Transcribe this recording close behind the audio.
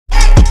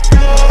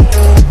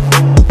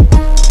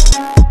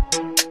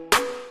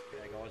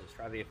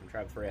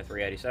grab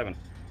 3R387.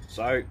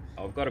 So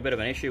I've got a bit of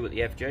an issue with the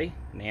FG.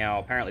 Now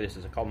apparently this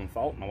is a common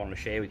fault and I wanted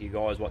to share with you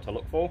guys what to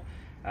look for.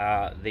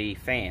 The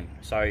fan.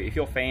 So if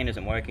your fan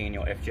isn't working in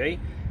your FG,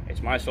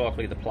 it's most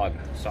likely the plug.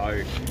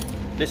 So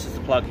this is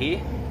the plug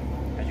here.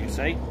 As you can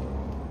see,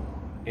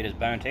 it is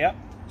burnt out.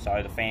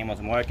 So the fan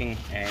wasn't working,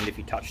 and if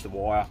you touch the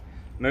wire,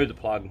 move the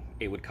plug,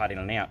 it would cut in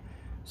and out.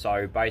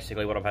 So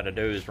basically what I've had to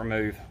do is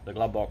remove the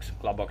glove box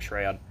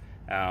shroud,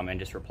 and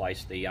just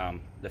replace the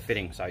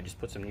fitting. So just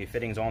put some new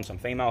fittings on, some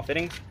female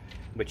fittings,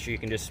 which you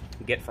can just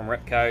get from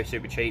Repco,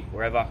 super cheap,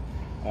 wherever,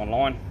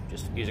 online.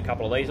 Just use a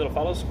couple of these little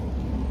fellas.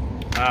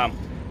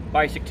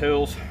 Basic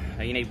tools,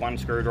 you need one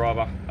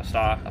screwdriver,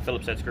 a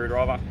Phillips head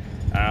screwdriver,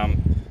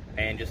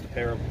 and just a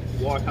pair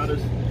of wire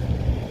cutters.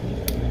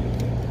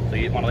 So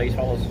you use one of these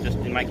fellas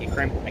just to make you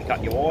crimp and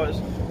cut your wires.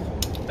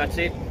 That's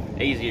it,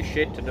 easy as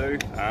shit to do.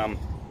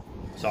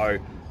 So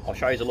I'll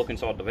show you the look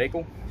inside the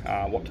vehicle,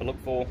 what to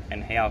look for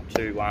and how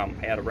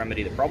to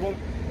remedy the problem.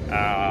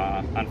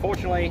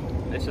 Unfortunately,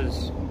 this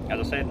is, as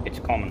I said, it's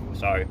common.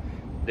 So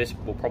this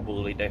will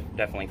probably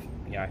definitely,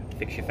 you know,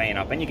 fix your fan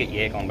up and you get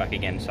your aircon back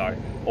again. So,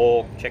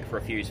 or check for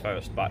a fuse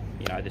first, but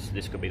you know,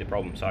 this could be the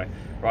problem. So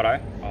righto,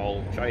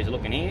 I'll show you the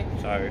look in here,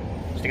 so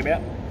stick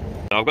about.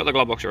 So I've got the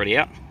glove box already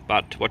out,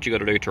 but what you got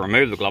to do to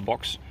remove the glove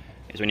box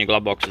is when your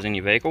glove box is in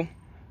your vehicle,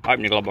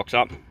 open your glove box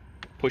up,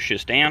 push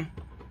this down,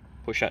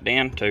 push that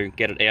down to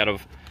get it out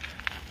of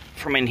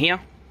from in here,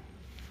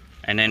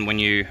 and then when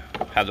you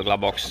have the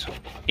glove box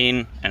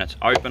in and it's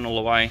open all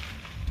the way,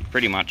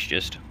 pretty much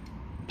just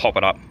pop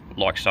it up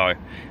like so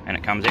and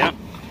it comes out.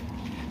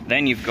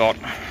 Then you've got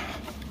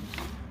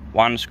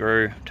 1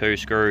 screw, 2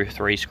 screw,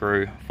 3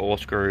 screw, 4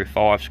 screw,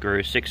 5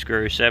 screw, 6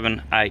 screw,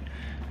 7, 8,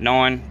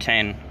 9,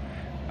 10,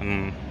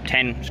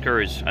 10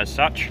 screws as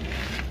such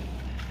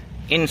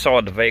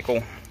inside the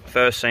vehicle.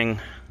 First thing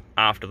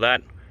after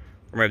that,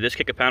 remove this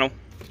kicker panel.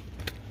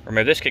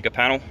 Remove this kicker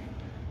panel.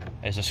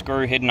 There's a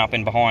screw hidden up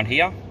in behind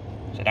here,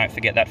 so don't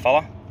forget that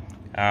fella.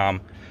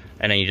 And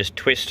then you just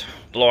twist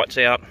the lights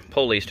out,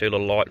 pull these two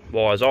little light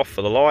wires off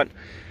for the light.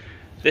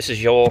 This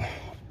is your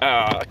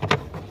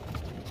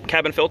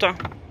cabin filter,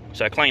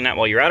 so clean that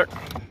while you're at it.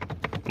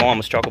 Mine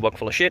was chock-a-block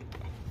full of shit,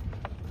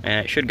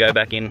 and it should go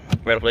back in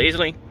relatively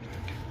easily.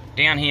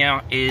 Down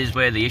here is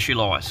where the issue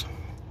lies.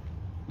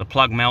 The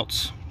plug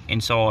melts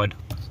inside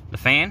the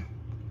fan,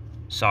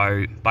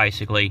 so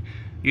basically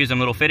use them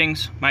little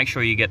fittings, make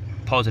sure you get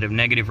positive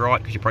negative right,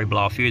 because you probably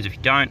blow a fuse if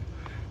you don't,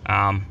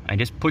 and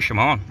just push them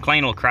on,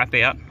 clean all the crap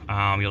out.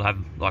 You'll have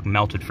like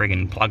melted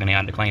friggin' plugging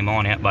out to clean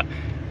mine out, but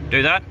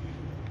do that,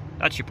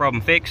 that's your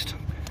problem fixed.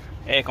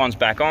 Aircon's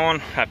back on,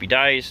 happy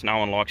days. No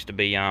one likes to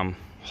be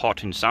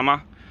hot in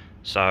summer,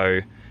 so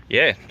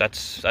yeah,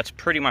 that's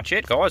pretty much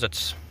it, guys.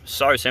 It's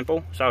so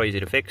simple, so easy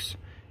to fix,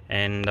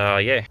 and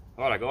yeah.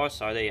 Righto guys,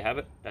 so there you have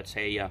it. That's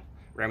how you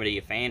remedy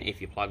your fan if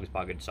your plug is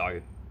bugged.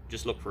 So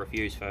just look for a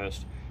fuse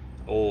first,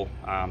 or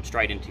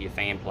straight into your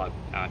fan plug.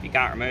 If you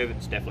can't remove it,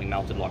 it's definitely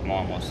melted like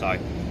mine was. So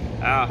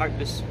I hope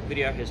this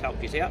video has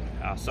helped you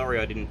out. Sorry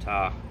I didn't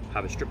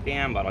have a strip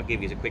down, but I'll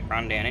give you a quick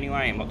rundown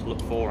anyway, and what to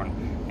look for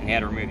and how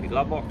to remove your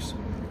glove box.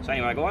 So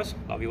anyway guys,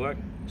 love your work,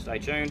 stay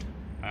tuned,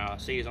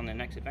 see you on the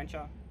next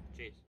adventure. Cheers.